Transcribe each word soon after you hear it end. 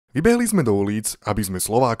Vybehli sme do ulic, aby sme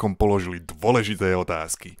Slovákom položili dôležité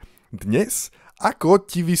otázky. Dnes, ako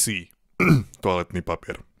ti visí toaletný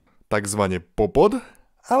papier? Takzvané Popod,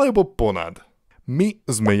 alebo ponad? My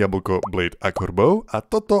sme Yablko, Blade a Korbov a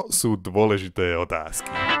toto sú dôležité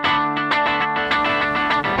otázky.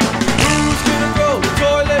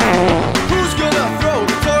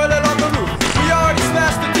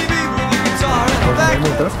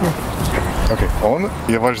 OK, on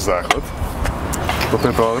je váš záchod. Toto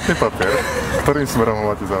je toaletný papier. Ktorým smerom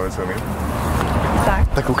ho máte zavesený? Tak.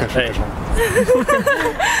 Tak ukáž.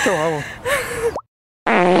 Čo mám?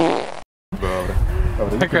 Dobre.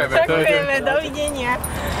 Ďakujeme, dovidenia.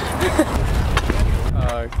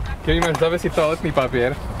 Keď máš zavesiť toaletný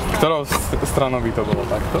papier, ktorou stranou by to bolo?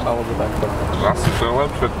 Takto alebo takto? Asi to je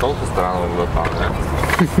lepšie touto stranou dopadne.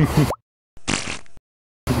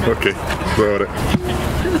 OK, dobre.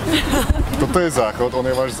 Toto je záchod, on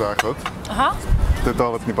je váš záchod. Aha. To je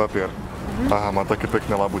toaletný papier. Aha, má také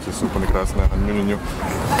pekné labute, sú úplne krásne.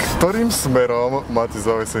 Ktorým smerom máte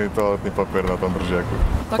zavesený toaletný papier na tom držiaku?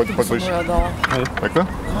 Takto by som ho ja dala. Takto?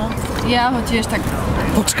 Ja ho tiež tak...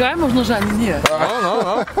 Počkaj, možno, že ani nie.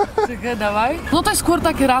 No. Čakaj, dávaj. No to je skôr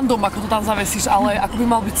také random, ako to tam zavesíš, ale ako by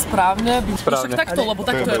mal byť správne, by však takto, lebo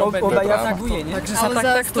takto je robené. Takže sa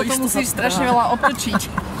takto isto musíš strašne veľa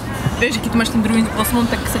otočiť. Vieš, keď máš tým druhým spôsobom,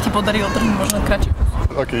 tak sa ti podarí otrhnúť možno kratšie.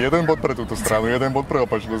 OK, jeden bod pre túto stranu, jeden bod pre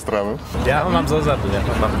opačnú stranu. Ja ho mám zozadu, ja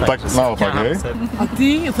ho mám tak naopak, hej? A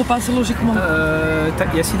ty? To pán Siložik mám...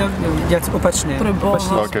 Tak ja si dám viac opačne.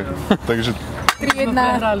 OK, takže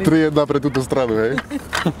 3-1 pre túto stranu, hej?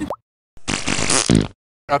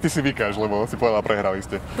 A ty si vykáž, lebo si povedala, prehrali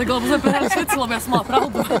ste. Tak lebo sme prehrali všetci, lebo ja som mala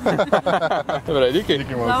pravdu. Dobre, díky.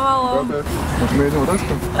 Díky moc. Zamalo. Môžeme jednu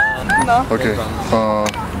otázku? No. OK.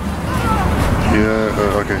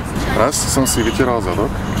 OK. Raz som si vytieral zadok,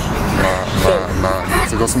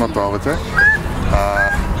 sedel som na toalete a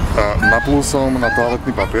naplul som na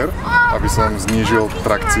toaletný papier, aby som znížil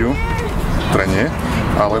trakciu, trenie,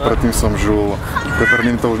 ale predtým som žul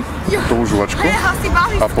peppermintovú žuvačku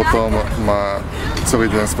a potom ma celý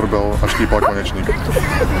deň sprbel a štípal konečník.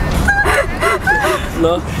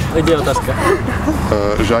 No, kde je otázka?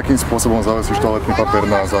 Že akým spôsobom zavesíš toaletný papier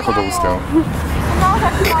na záchodovú stenu?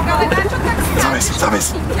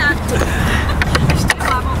 Zavesi.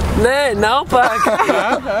 Ne, naopak.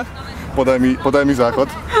 Podaj mi záchod.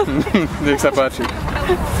 Nech sa páči.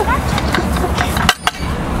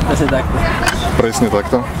 Presne takto. Presne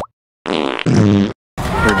takto.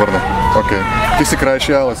 Výborné. OK. Ty si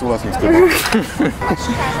krajšia, ale súhlasím s tebou.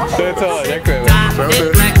 To je celé, ďakujeme.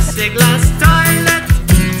 Plexiglass toilet,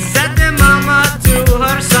 set the mama to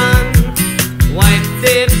her son. Wipe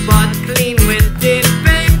the butt clean with the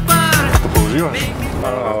paper. To používaš?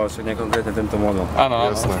 Áno, však nekonkrétne tento model. Áno,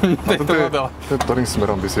 jasné. tento model. Ktorým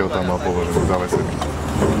smerom by si ho tam mal položený, zavesený?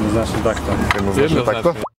 Jednoznačne takto. Jednoznačne takto?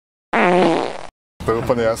 To je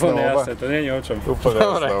úplne jasná Úplne voľba? jasné, to nie je o čom. Úplne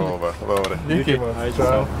jasná voľba, dobre. Díky.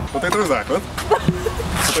 Čau. Toto je tvoj záchod.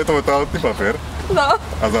 Toto je tvoj toaletný papier. No.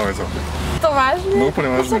 A zavesol. To vážne? No úplne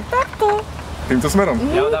vážne. Takto. Týmto smerom?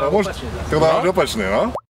 Ja ho dávam opačne. Ty ho dávaš opačne, no?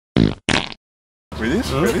 Vidíš?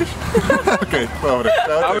 Vidíš? OK, dobre.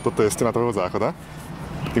 Toto je stena tvojho záchoda.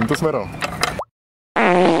 Týmto smerom.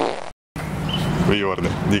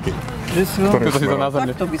 Výborné, díky. Ktorým Toto si to smerom?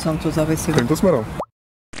 názorne. Takto by som to zavesil. Týmto smerom.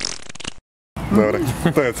 Dobre,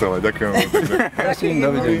 to je celé, ďakujem.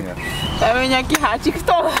 Dovidenia. Tam je nejaký háčik v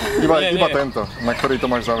tom. Iba tento, na ktorý to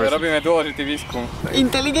máš zavesiť. Robíme dôležitý výskum.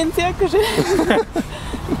 Inteligencia akože.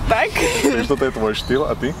 Tak. Víš, toto je tvoj štýl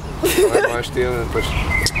a ty? Môj štýl je to...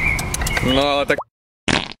 No ale tak...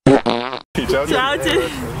 Čaute.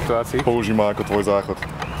 Situácii. Použij ma ako tvoj záchod.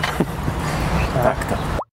 Takto.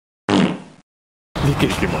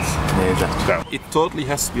 Díky moc. Nie je Čau. It totally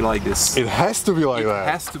has to be like this. It has to be like It that.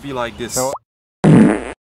 has to be like this. No.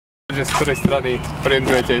 Že z ktorej strany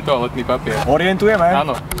orientujete aj toaletný papier? Orientujeme?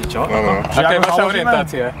 Áno. Čo? Áno, Aká je vaša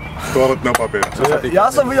orientácia? toaletného papiera. Ja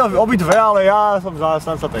som videl obidve, ale ja som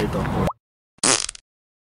zástanca tejto.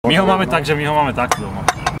 My ho máme tak, že my ho máme takto doma.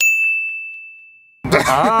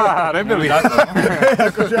 Á, rebeli.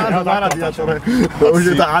 Akože áno, naradiatore. To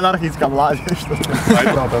už je tá anarchická mládež. Aj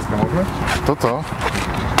tá otázka môžeme? Toto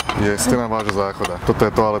je stena vášho záchoda. Toto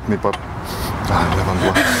je toaletný papier.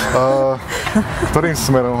 Ktorým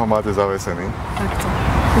smerom ho máte zavesený? Takto.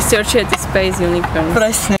 Vy ste určite Space Unicorn.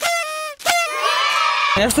 Presne.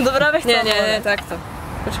 Ja som to práve chcela. Nie, takto.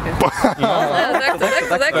 Počkaj. Takto.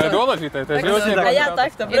 To je dôležité, to je životne A ja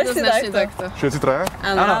takto, presne takto. Všetci traja?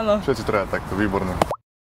 Áno. Všetci traja takto, výborné.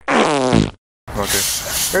 OK.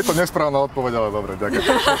 Je to nesprávna odpoveď, ale dobre, ďakujem.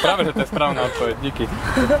 Práve, že to je správna odpoveď, díky.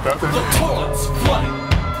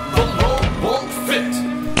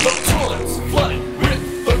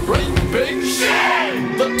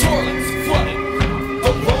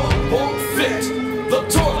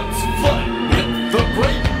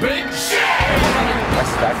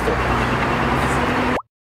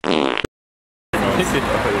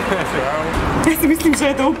 Ja si myslím,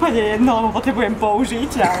 že je to úplne jedno, lebo potrebujem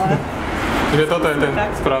použiť, ale... Čiže toto je ten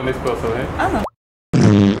správny spôsob, hej? Áno.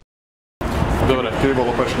 Dobre. Keby bol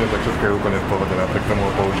opačne, tak všetko je úplne v pohode, tak tomu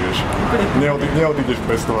ho použiješ. Neodídeš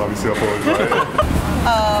bez toho, aby si ho použil.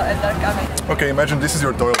 Okay, imagine this is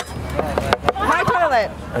your toilet. My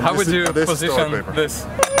toilet. And How would you this is position toilet paper. this?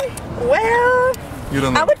 Well, You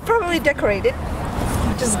don't know. I would probably decorate it.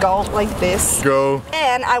 Just go like this. Go.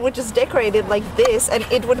 And I would just decorate it like this, and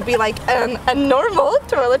it would be like a normal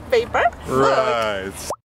toilet paper. Right.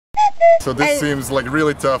 So this seems like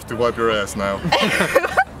really tough to wipe your ass now.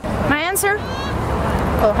 My answer?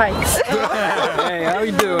 Oh, hi. Hey, how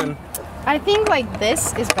you doing? I think like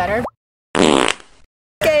this is better.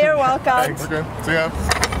 Okay, you're welcome. Thanks. Okay, see ya.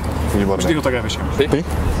 Výborné. Vždy ho tak aj vyším. Ty?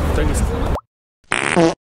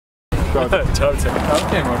 Čaute. Čaute,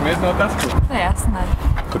 môžeme jednu otázku? To je jasné.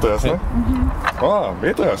 Je to jasné? Á,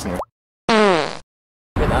 je to jasné.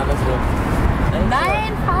 Dáme zvuk. 9,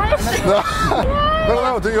 5.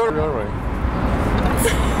 No, do your way.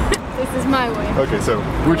 This is my way. Okay, so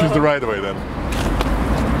which is the right way then?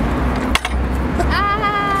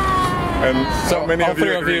 And so many All of you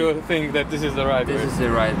three of agree. you think that this is the right way. This is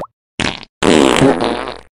the right.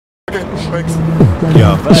 Okay, thanks.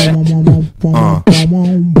 Yo.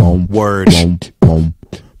 Word.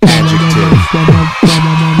 Adjective.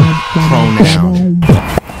 Pronoun.